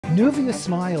Nuvia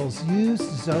Smiles used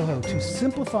Zoho to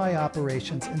simplify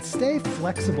operations and stay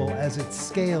flexible as it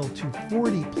scaled to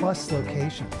 40 plus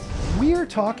locations. We are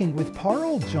talking with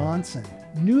Parl Johnson,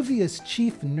 Nuvia's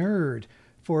chief nerd,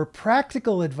 for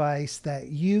practical advice that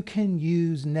you can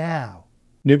use now.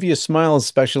 Nuvia Smiles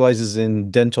specializes in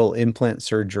dental implant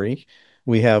surgery.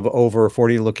 We have over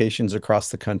 40 locations across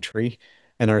the country,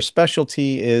 and our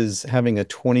specialty is having a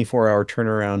 24-hour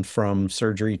turnaround from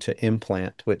surgery to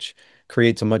implant, which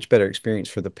creates a much better experience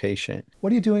for the patient.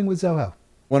 What are you doing with Zoho?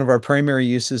 One of our primary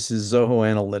uses is Zoho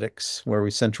Analytics, where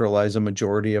we centralize a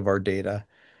majority of our data,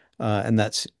 and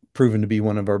that's proven to be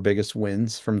one of our biggest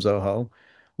wins from Zoho.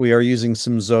 We are using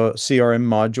some CRM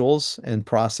modules and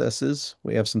processes.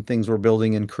 We have some things we're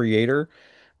building in Creator.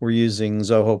 We're using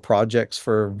Zoho projects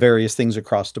for various things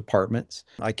across departments.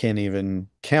 I can't even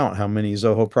count how many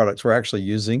Zoho products we're actually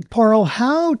using. Parl,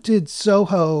 how did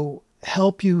Zoho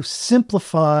help you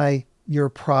simplify your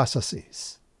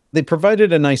processes? They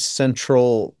provided a nice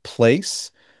central place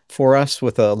for us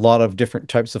with a lot of different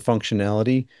types of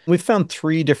functionality. We found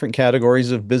 3 different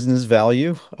categories of business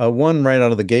value. One right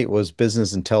out of the gate was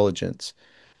business intelligence.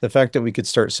 The fact that we could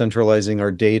start centralizing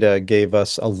our data gave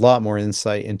us a lot more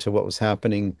insight into what was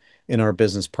happening in our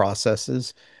business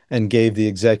processes and gave the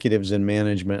executives and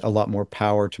management a lot more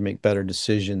power to make better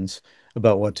decisions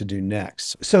about what to do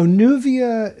next. So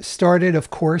Nuvia started, of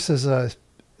course, as a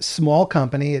small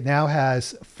company. It now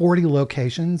has 40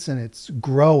 locations and it's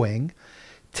growing.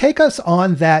 Take us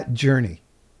on that journey.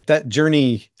 That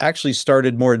journey actually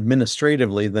started more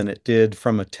administratively than it did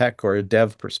from a tech or a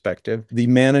dev perspective. The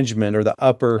management or the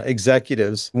upper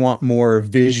executives want more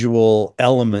visual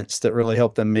elements that really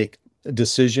help them make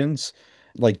decisions,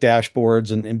 like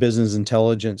dashboards and business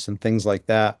intelligence and things like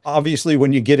that. Obviously,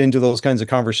 when you get into those kinds of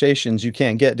conversations, you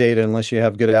can't get data unless you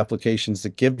have good applications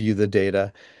that give you the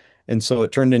data. And so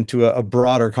it turned into a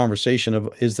broader conversation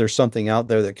of, is there something out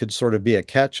there that could sort of be a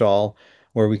catch-all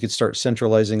where we could start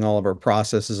centralizing all of our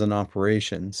processes and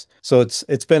operations? So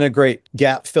it's been a great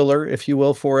gap filler, if you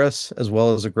will, for us, as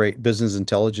well as a great business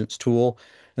intelligence tool.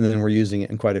 And then we're using it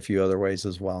in quite a few other ways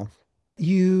as well.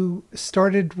 You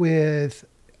started with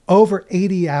over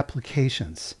 80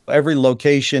 applications. Every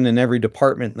location and every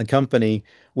department in the company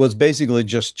was basically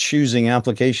just choosing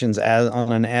applications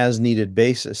on an as-needed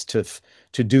basis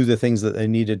to do the things that they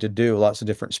needed to do. Lots of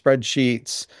different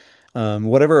spreadsheets,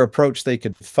 whatever approach they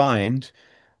could find,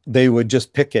 they would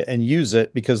just pick it and use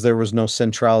it because there was no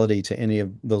centrality to any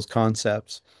of those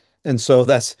concepts. And so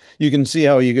you can see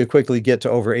how you could quickly get to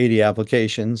over 80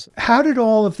 applications. How did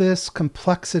all of this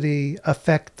complexity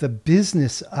affect the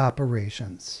business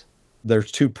operations?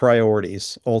 There's 2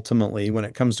 priorities ultimately when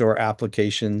it comes to our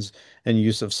applications and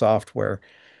use of software.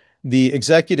 The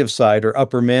executive side or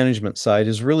upper management side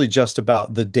is really just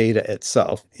about the data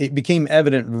itself. It became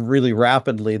evident really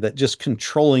rapidly that just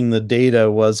controlling the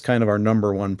data was kind of our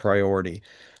number 1 priority.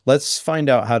 Let's find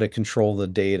out how to control the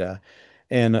data.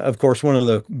 And of course, one of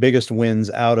the biggest wins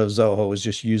out of Zoho was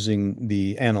just using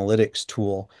the analytics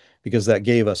tool, because that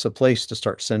gave us a place to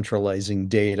start centralizing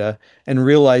data and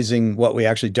realizing what we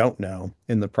actually don't know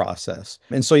in the process.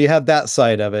 And so you have that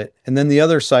side of it. And then the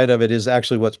other side of it is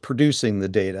actually what's producing the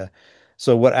data.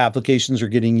 So what applications are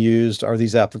getting used? Are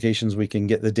these applications we can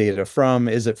get the data from?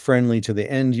 Is it friendly to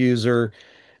the end user?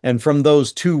 And from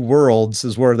those 2 worlds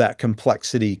is where that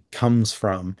complexity comes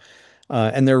from.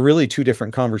 And they're really 2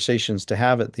 different conversations to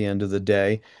have at the end of the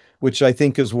day, which I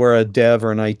think is where a dev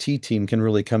or an IT team can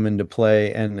really come into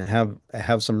play and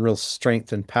have some real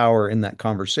strength and power in that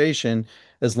conversation,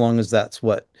 as long as that's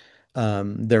what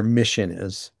their mission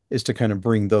is to kind of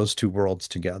bring those 2 worlds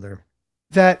together.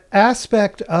 That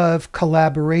aspect of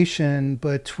collaboration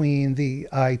between the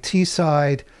IT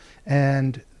side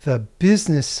and the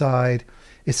business side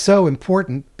is so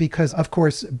important because, of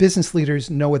course, business leaders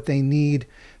know what they need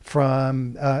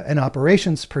from an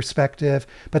operations perspective,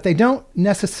 but they don't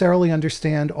necessarily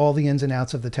understand all the ins and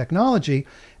outs of the technology,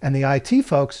 and the IT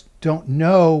folks don't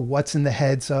know what's in the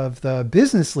heads of the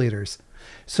business leaders.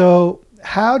 So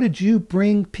how did you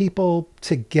bring people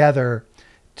together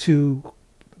to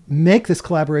make this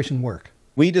collaboration work?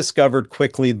 We discovered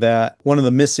quickly that one of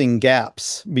the missing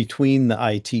gaps between the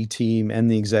IT team and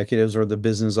the executives or the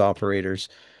business operators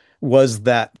was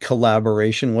that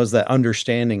collaboration, was that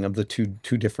understanding of the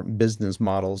two different business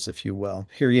models, if you will.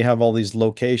 Here you have all these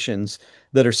locations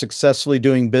that are successfully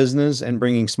doing business and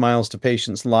bringing smiles to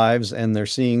patients' lives, and they're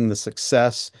seeing the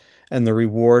success and the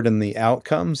reward and the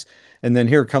outcomes. And then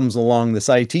here comes along this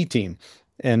IT team,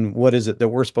 and what is it that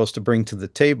we're supposed to bring to the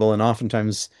table. And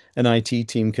oftentimes an IT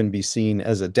team can be seen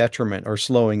as a detriment or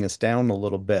slowing us down a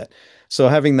little bit. So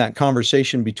having that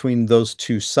conversation between those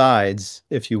two sides,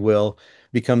 if you will,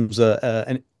 becomes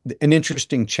an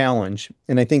interesting challenge.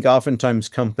 And I think oftentimes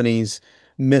companies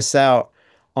miss out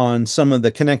on some of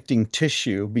the connecting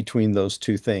tissue between those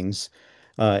two things.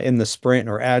 In the sprint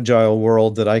or agile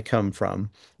world that I come from,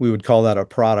 we would call that a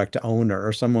product owner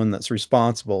or someone that's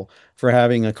responsible for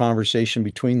having a conversation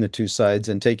between the two sides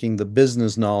and taking the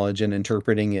business knowledge and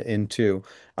interpreting it into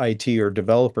IT or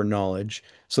developer knowledge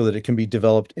so that it can be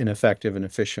developed in an effective and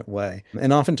efficient way.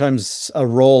 And oftentimes a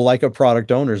role like a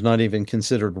product owner is not even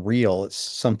considered real. It's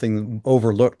something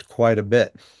overlooked quite a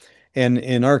bit. And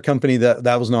in our company,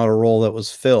 that was not a role that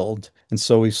was filled. And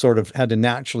so we sort of had to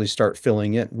naturally start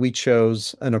filling it. We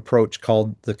chose an approach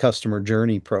called the customer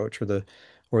journey approach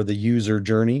or the user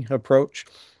journey approach,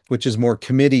 which is more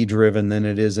committee driven than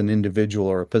it is an individual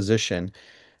or a position,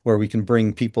 where we can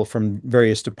bring people from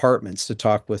various departments to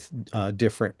talk with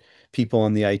different people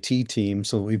on the IT team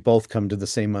so that we both come to the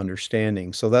same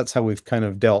understanding. So that's how we've kind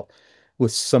of dealt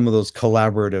with some of those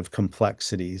collaborative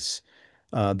complexities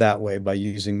that way, by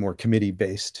using more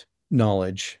committee-based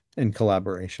knowledge and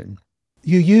collaboration.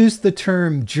 You use the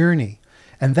term journey,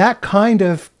 and that kind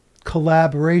of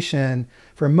collaboration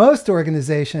for most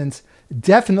organizations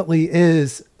definitely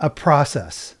is a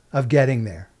process of getting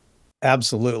there.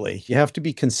 Absolutely. You have to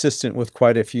be consistent with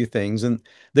quite a few things. And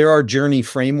there are journey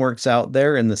frameworks out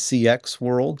there in the CX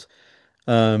world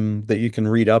that you can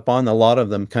read up on. A lot of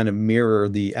them kind of mirror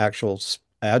the actual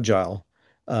agile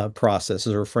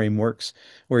processes or frameworks,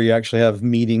 where you actually have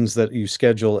meetings that you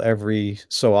schedule every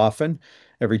so often,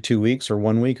 every 2 weeks or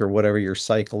 1 week or whatever your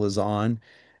cycle is on.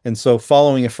 And so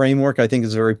following a framework, I think,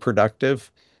 is very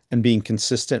productive, and being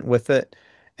consistent with it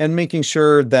and making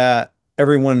sure that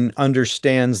everyone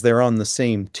understands they're on the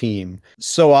same team.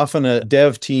 So often a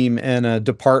dev team and a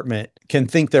department can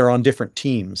think they're on different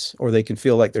teams, or they can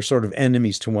feel like they're sort of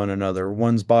enemies to one another.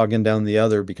 One's bogging down the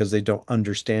other because they don't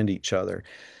understand each other.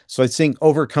 So I think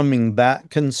overcoming that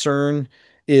concern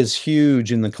is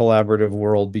huge in the collaborative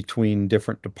world between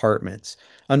different departments.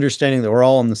 Understanding that we're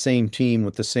all on the same team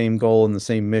with the same goal and the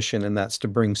same mission, and that's to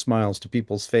bring smiles to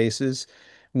people's faces.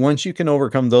 Once you can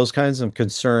overcome those kinds of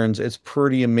concerns, it's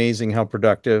pretty amazing how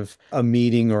productive a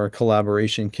meeting or a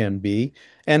collaboration can be,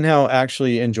 and how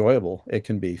actually enjoyable it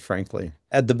can be, frankly.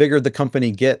 The bigger the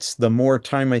company gets, the more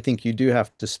time I think you do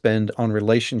have to spend on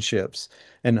relationships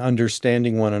and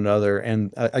understanding one another,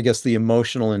 and I guess the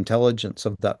emotional intelligence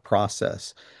of that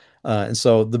process. And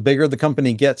so the bigger the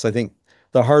company gets, I think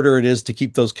the harder it is to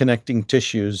keep those connecting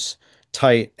tissues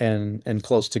tight and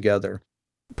close together.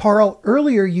 Parl,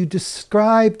 earlier you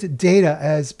described data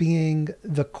as being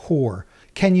the core.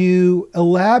 Can you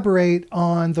elaborate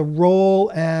on the role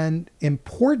and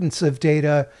importance of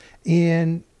data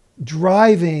in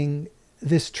driving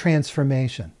this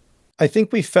transformation? I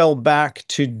think we fell back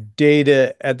to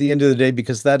data at the end of the day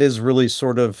because that is really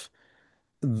sort of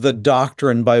the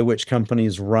doctrine by which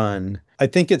companies run. I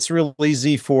think it's real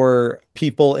easy for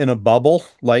people in a bubble,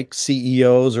 like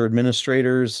CEOs or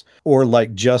administrators, or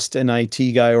like just an IT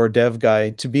guy or dev guy,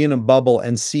 to be in a bubble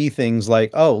and see things like,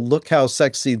 oh, look how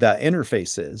sexy that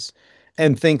interface is,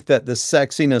 and think that the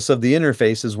sexiness of the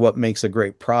interface is what makes a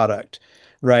great product,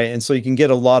 right? And so you can get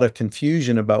a lot of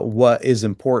confusion about what is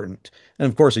important. And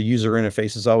of course, a user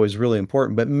interface is always really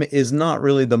important, but is not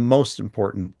really the most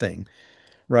important thing.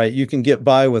 Right? You can get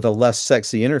by with a less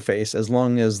sexy interface as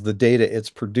long as the data it's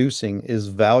producing is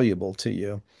valuable to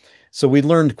you. So we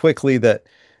learned quickly that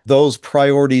those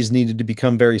priorities needed to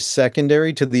become very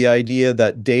secondary to the idea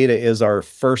that data is our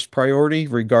first priority,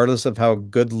 regardless of how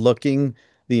good looking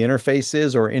the interface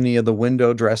is or any of the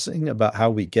window dressing about how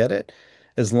we get it,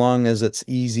 as long as it's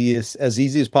as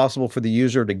easy as possible for the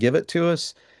user to give it to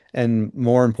us, and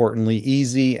more importantly,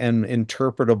 easy and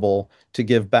interpretable to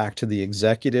give back to the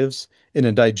executives in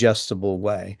a digestible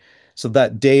way. So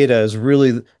that data is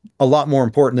really a lot more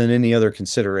important than any other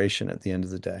consideration at the end of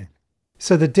the day.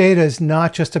 So the data is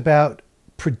not just about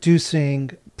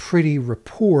producing pretty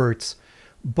reports,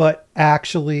 but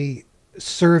actually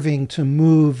serving to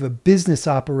move business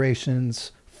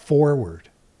operations forward.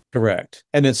 Correct.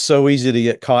 And it's so easy to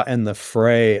get caught in the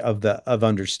fray of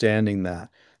understanding that.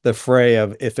 The fray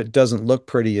of, if it doesn't look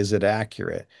pretty, is it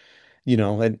accurate?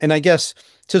 And I guess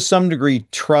to some degree,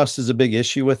 trust is a big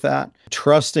issue with that.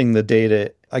 Trusting the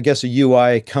data, I guess a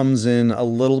UI comes in a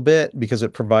little bit because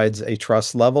it provides a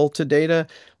trust level to data,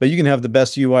 but you can have the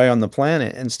best UI on the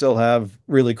planet and still have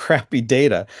really crappy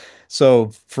data.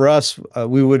 So for us,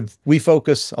 we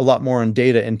focus a lot more on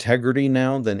data integrity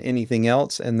now than anything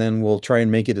else, and then we'll try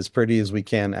and make it as pretty as we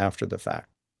can after the fact.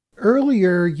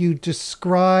 Earlier, you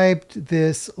described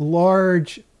this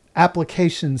large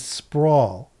application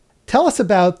sprawl. Tell us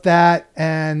about that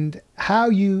and how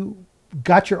you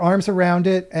got your arms around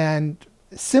it and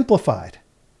simplified.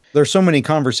 There's so many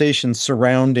conversations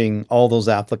surrounding all those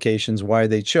applications, why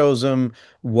they chose them,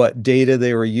 what data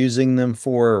they were using them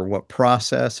for, or what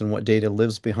process and what data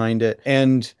lives behind it.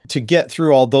 And to get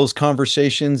through all those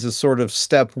conversations is sort of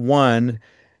step one.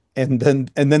 And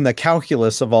then the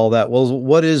calculus of all that, well,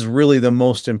 what is really the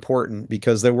most important?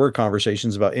 Because there were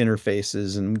conversations about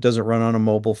interfaces and does it run on a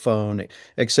mobile phone,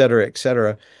 et cetera, et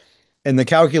cetera. And the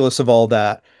calculus of all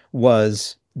that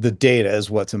was the data is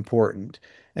what's important.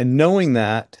 And knowing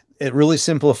that, it really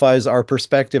simplifies our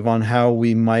perspective on how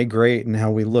we migrate and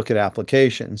how we look at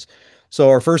applications. So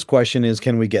our first question is,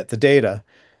 can we get the data?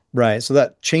 Right. So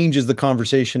that changes the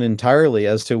conversation entirely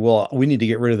as to, well, we need to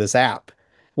get rid of this app.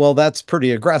 Well, that's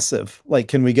pretty aggressive. Like,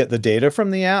 can we get the data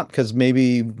from the app? Because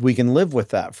maybe we can live with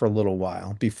that for a little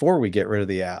while before we get rid of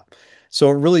the app. So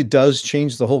it really does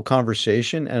change the whole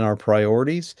conversation and our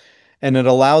priorities. And it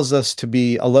allows us to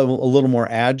be a little more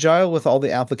agile with all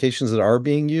the applications that are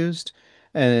being used.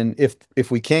 And if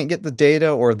we can't get the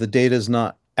data or the data is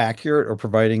not accurate or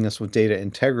providing us with data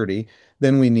integrity,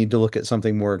 then we need to look at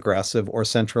something more aggressive or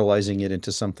centralizing it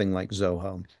into something like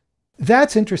Zoho.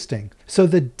 That's interesting. So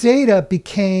the data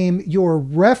became your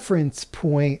reference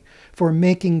point for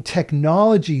making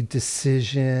technology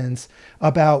decisions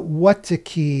about what to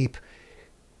keep,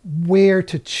 where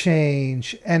to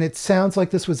change. And it sounds like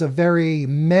this was a very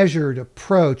measured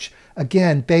approach,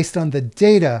 again, based on the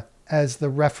data as the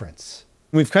reference.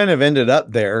 We've kind of ended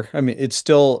up there. I mean, it's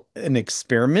still an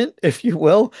experiment, if you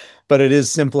will, but it is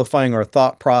simplifying our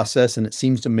thought process and it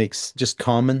seems to make just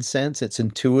common sense. It's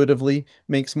intuitively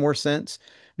makes more sense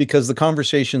because the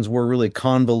conversations were really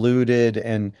convoluted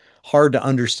and hard to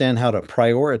understand how to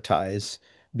prioritize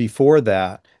before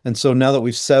that. And so now that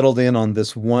we've settled in on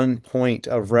this one point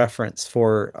of reference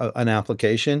for an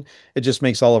application, it just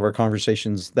makes all of our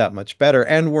conversations that much better.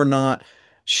 And we're not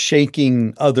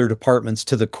shaking other departments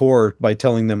to the core by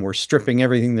telling them we're stripping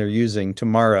everything they're using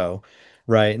tomorrow,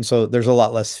 right? And so there's a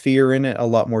lot less fear in it, a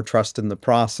lot more trust in the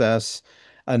process.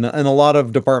 And a lot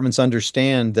of departments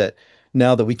understand that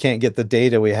now that we can't get the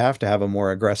data, we have to have a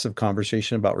more aggressive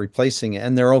conversation about replacing it.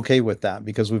 And they're okay with that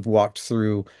because we've walked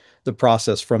through the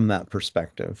process from that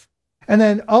perspective. And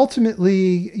then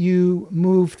ultimately, you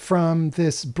moved from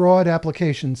this broad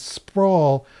application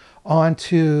sprawl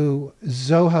onto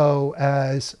Zoho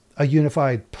as a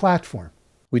unified platform.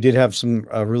 We did have some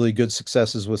really good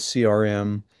successes with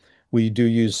CRM. We do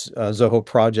use Zoho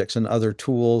projects and other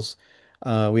tools.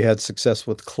 We had success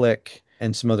with Click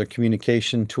and some other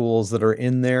communication tools that are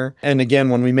in there. And again,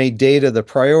 when we made data the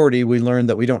priority, we learned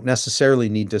that we don't necessarily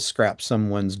need to scrap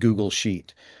someone's Google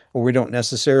Sheet, or we don't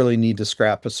necessarily need to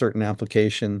scrap a certain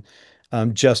application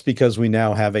just because we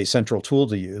now have a central tool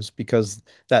to use, because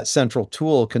that central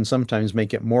tool can sometimes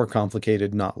make it more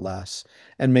complicated, not less,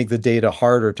 and make the data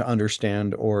harder to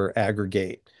understand or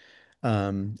aggregate.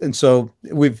 And so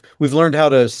we've learned how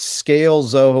to scale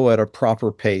Zoho at a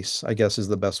proper pace, I guess is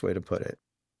the best way to put it.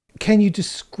 Can you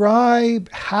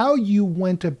describe how you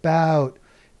went about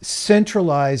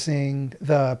centralizing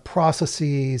the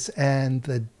processes and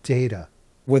the data?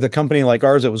 With a company like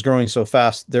ours that was growing so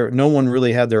fast, no one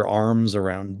really had their arms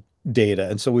around data.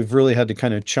 And so we've really had to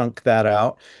kind of chunk that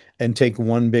out and take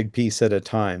one big piece at a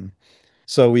time.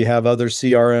 So we have other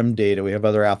CRM data, we have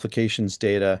other applications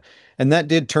data, and that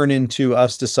did turn into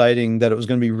us deciding that it was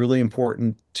going to be really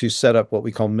important to set up what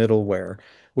we call middleware,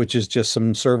 which is just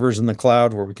some servers in the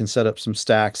cloud where we can set up some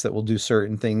stacks that will do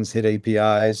certain things, hit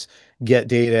APIs, get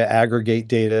data, aggregate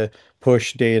data,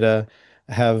 push data,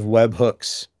 have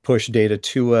webhooks push data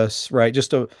to us, right?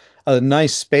 Just a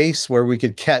nice space where we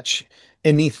could catch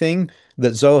anything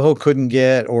that Zoho couldn't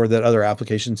get or that other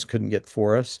applications couldn't get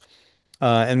for us.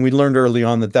 And we learned early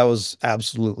on that that was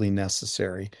absolutely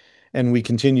necessary. And we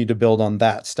continue to build on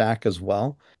that stack as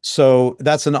well. So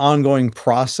that's an ongoing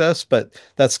process, but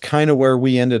that's kind of where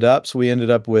we ended up. So we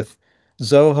ended up with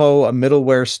Zoho, a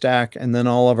middleware stack, and then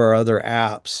all of our other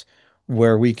apps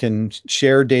where we can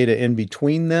share data in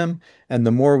between them. And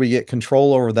the more we get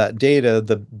control over that data,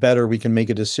 the better we can make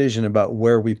a decision about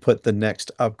where we put the next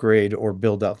upgrade or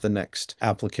build out the next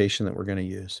application that we're going to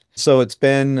use. So it's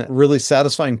been a really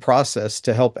satisfying process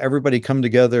to help everybody come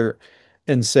together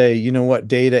and say, you know what,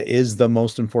 data is the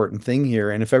most important thing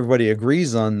here. And if everybody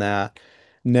agrees on that,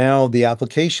 now the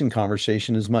application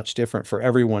conversation is much different for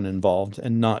everyone involved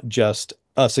and not just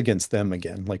us against them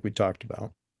again, like we talked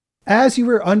about. As you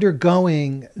were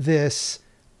undergoing this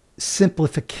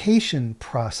simplification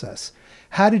process,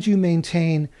 how did you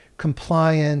maintain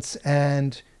compliance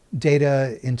and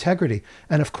data integrity?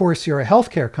 And of course, you're a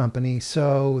healthcare company,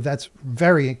 so that's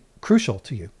very crucial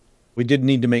to you. We did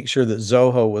need to make sure that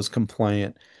Zoho was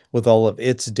compliant with all of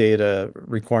its data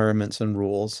requirements and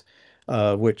rules,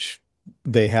 which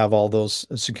they have all those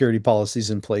security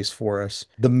policies in place for us.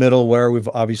 The middleware, we've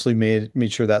obviously made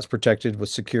sure that's protected with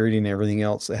security and everything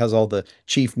else. It has all the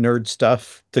chief nerd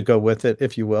stuff to go with it,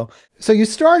 if you will. So you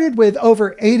started with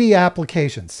over 80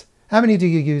 applications. How many do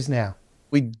you use now?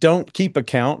 We don't keep a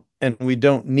count and we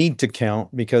don't need to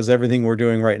count because everything we're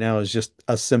doing right now is just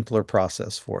a simpler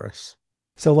process for us.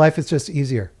 So life is just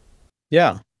easier.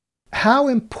 Yeah. How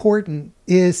important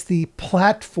is the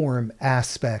platform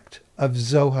aspect of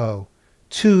Zoho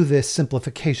to this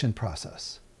simplification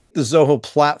process? The Zoho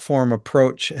platform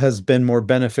approach has been more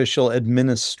beneficial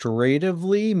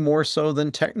administratively, more so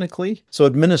than technically. So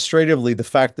administratively, the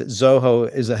fact that Zoho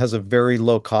has a very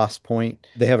low cost point.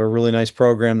 They have a really nice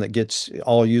program that gets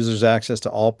all users access to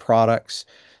all products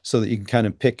so that you can kind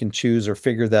of pick and choose or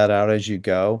figure that out as you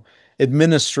go.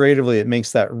 Administratively, it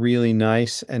makes that really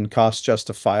nice and cost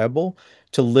justifiable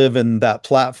to live in that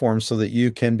platform so that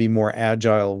you can be more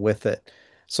agile with it.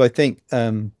 So I think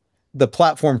the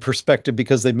platform perspective,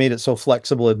 because they've made it so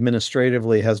flexible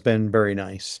administratively, has been very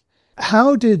nice.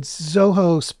 How did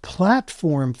Zoho's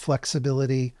platform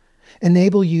flexibility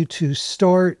enable you to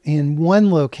start in one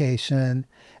location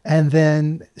and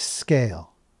then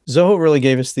scale? Zoho really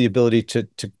gave us the ability to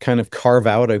kind of carve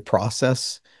out a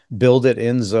process, build it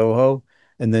in Zoho,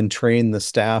 and then train the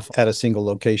staff at a single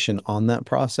location on that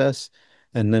process.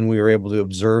 And then we were able to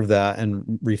observe that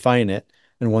and refine it.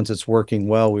 And once it's working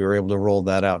well, we were able to roll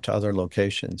that out to other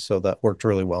locations. So that worked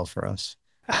really well for us.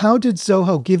 How did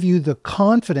Zoho give you the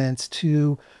confidence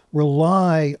to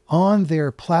rely on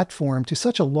their platform to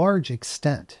such a large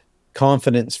extent?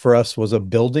 Confidence for us was a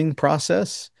building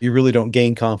process. You really don't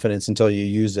gain confidence until you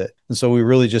use it. And so we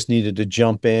really just needed to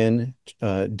jump in,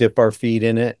 dip our feet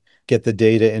in it, get the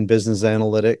data in business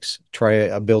analytics,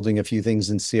 try building a few things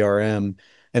in CRM,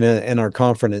 and our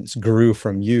confidence grew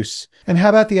from use. And how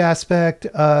about the aspect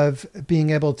of being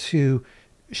able to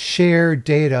share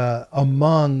data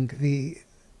among the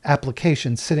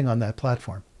applications sitting on that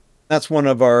platform? That's one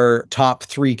of our top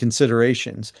 3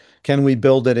 considerations. Can we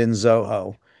build it in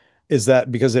Zoho? Is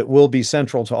that because it will be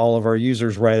central to all of our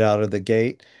users right out of the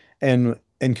gate? And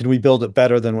can we build it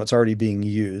better than what's already being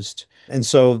used? And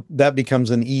so that becomes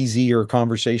an easier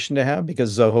conversation to have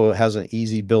because Zoho has an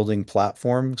easy building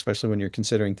platform, especially when you're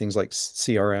considering things like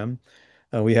CRM.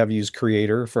 We have used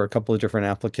Creator for a couple of different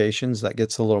applications. That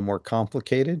gets a little more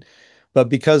complicated. But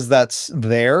because that's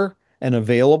there and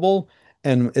available,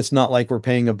 and it's not like we're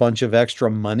paying a bunch of extra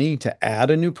money to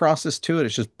add a new process to it,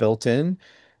 it's just built in.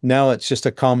 Now it's just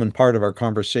a common part of our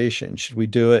conversation. Should we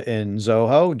do it in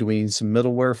Zoho? Do we need some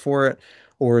middleware for it?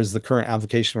 Or is the current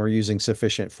application we're using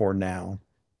sufficient for now?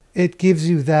 It gives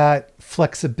you that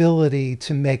flexibility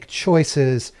to make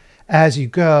choices as you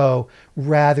go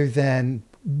rather than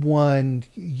one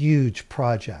huge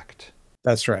project.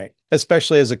 That's right.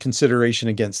 Especially as a consideration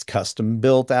against custom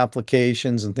built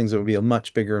applications and things that would be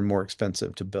much bigger and more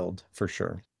expensive to build, for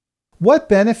sure. What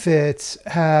benefits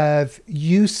have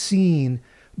you seen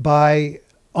by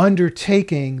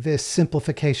undertaking this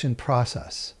simplification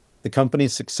process? The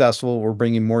company's successful. We're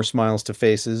bringing more smiles to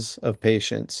faces of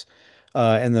patients,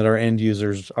 and that our end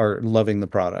users are loving the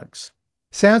products.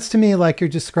 Sounds to me like you're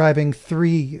describing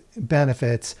 3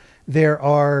 benefits. There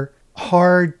are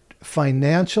hard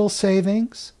financial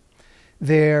savings.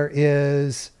 There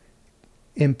is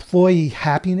employee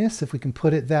happiness, if we can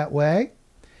put it that way,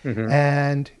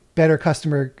 and better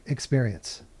customer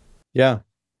experience. Yeah,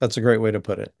 that's a great way to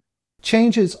put it.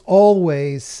 Change is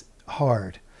always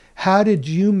hard. How did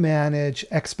you manage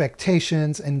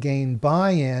expectations and gain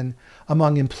buy-in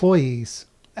among employees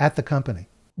at the company?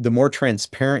 The more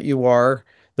transparent you are,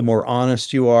 the more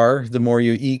honest you are, the more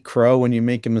you eat crow when you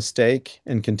make a mistake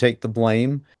and can take the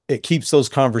blame. It keeps those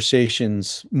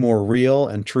conversations more real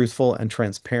and truthful and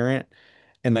transparent.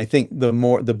 And I think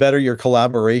the better your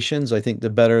collaborations, I think the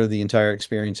better the entire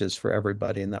experience is for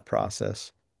everybody in that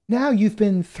process. Now you've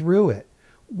been through it.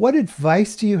 What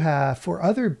advice do you have for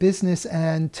other business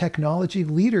and technology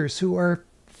leaders who are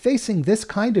facing this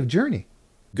kind of journey?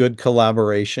 Good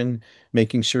collaboration,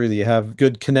 making sure that you have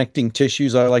good connecting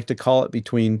tissues, I like to call it,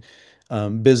 between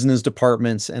business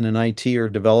departments and an IT or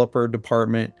developer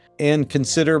department, and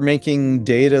consider making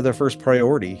data the first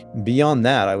priority. Beyond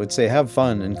that, I would say have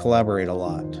fun and collaborate a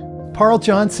lot. Parl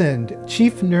Johnson,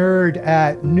 Chief Nerd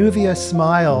at Nuvia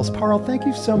Smiles. Parl, thank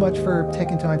you so much for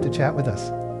taking time to chat with us.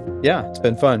 Yeah, it's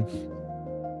been fun.